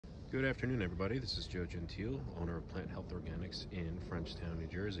Good afternoon, everybody. This is Joe Gentile, owner of Plant Health Organics in Frenchtown, New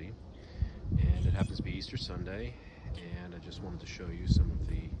Jersey. And it happens to be Easter Sunday, and I just wanted to show you some of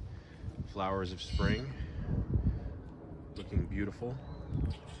the flowers of spring looking beautiful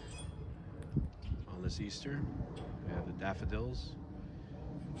on this Easter. We have the daffodils.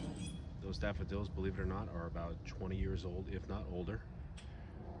 Those daffodils, believe it or not, are about 20 years old, if not older.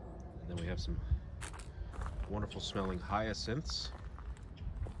 And then we have some wonderful smelling hyacinths.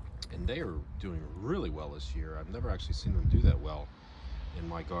 And they are doing really well this year. I've never actually seen them do that well in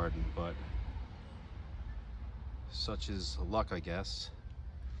my garden, but such is luck, I guess.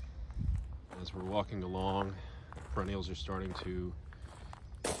 As we're walking along, the perennials are starting to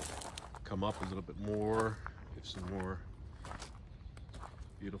come up a little bit more. We have some more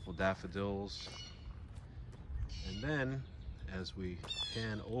beautiful daffodils. And then, as we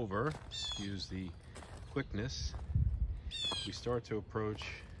pan over, excuse the quickness, we start to approach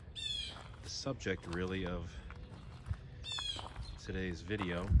the subject really of today's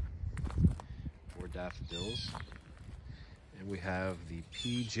video for daffodils, and we have the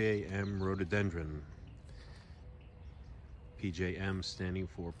PJM Rhododendron. PJM standing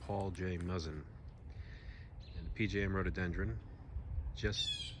for Paul J. Muzzin. And the PJM Rhododendron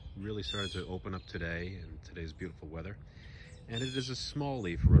just really started to open up today in today's beautiful weather, and it is a small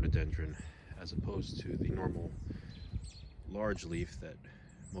leaf rhododendron as opposed to the normal large leaf that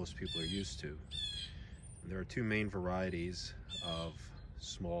most people are used to. There are two main varieties of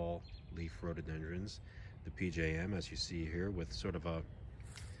small leaf rhododendrons. The PJM, as you see here, with sort of a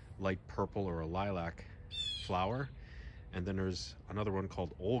light purple or a lilac flower. And then there's another one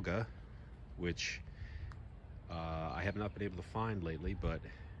called Olga, which I have not been able to find lately, but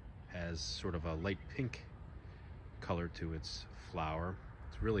has sort of a light pink color to its flower.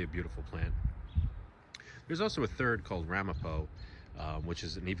 It's really a beautiful plant. There's also a third called Ramapo, which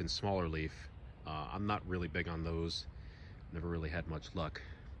is an even smaller leaf. I'm not really big on those, never really had much luck,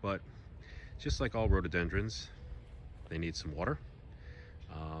 but just like all rhododendrons, they need some water.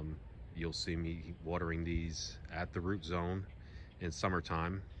 You'll see me watering these at the root zone in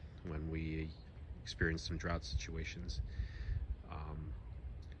summertime when we experience some drought situations.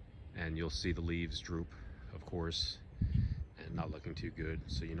 And you'll see the leaves droop, of course, and not looking too good,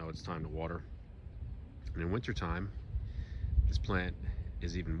 so you know it's time to water. And in wintertime, this plant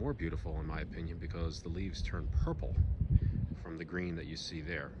is even more beautiful in my opinion because the leaves turn purple from the green that you see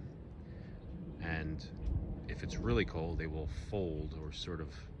there. And if it's really cold, they will fold, or sort of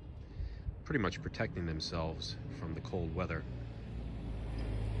pretty much protecting themselves from the cold weather.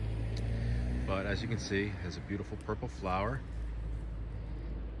 But as you can see, it has a beautiful purple flower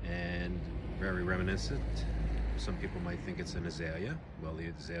and very reminiscent. Some people might think it's an azalea. Well, the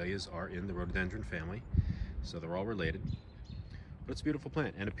azaleas are in the rhododendron family, so they're all related. But it's a beautiful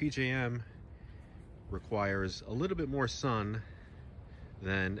plant, and a PJM requires a little bit more sun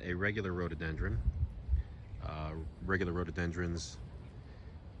than a regular rhododendron. Regular rhododendrons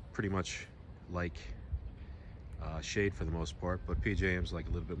pretty much like shade for the most part, but PJMs like a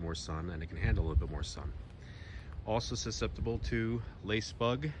little bit more sun, and it can handle a little bit more sun. Also susceptible to lace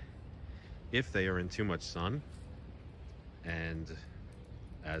bug if they are in too much sun, and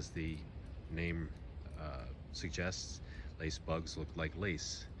as the name suggests, lace bugs look like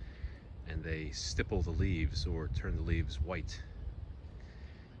lace, and they stipple the leaves or turn the leaves white.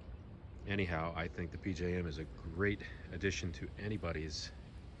 Anyhow, I think the PJM is a great addition to anybody's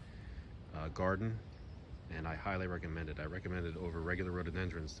garden, and I highly recommend it. I recommend it over regular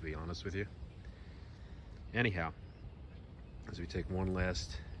rhododendrons, to be honest with you. Anyhow, as we take one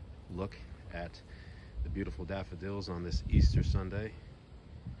last look at the beautiful daffodils on this Easter Sunday,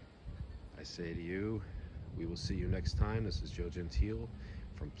 I say to you, we will see you next time. This is Joe Gentile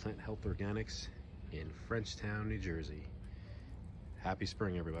from Plant Health Organics in Frenchtown, New Jersey. Happy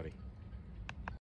spring, everybody.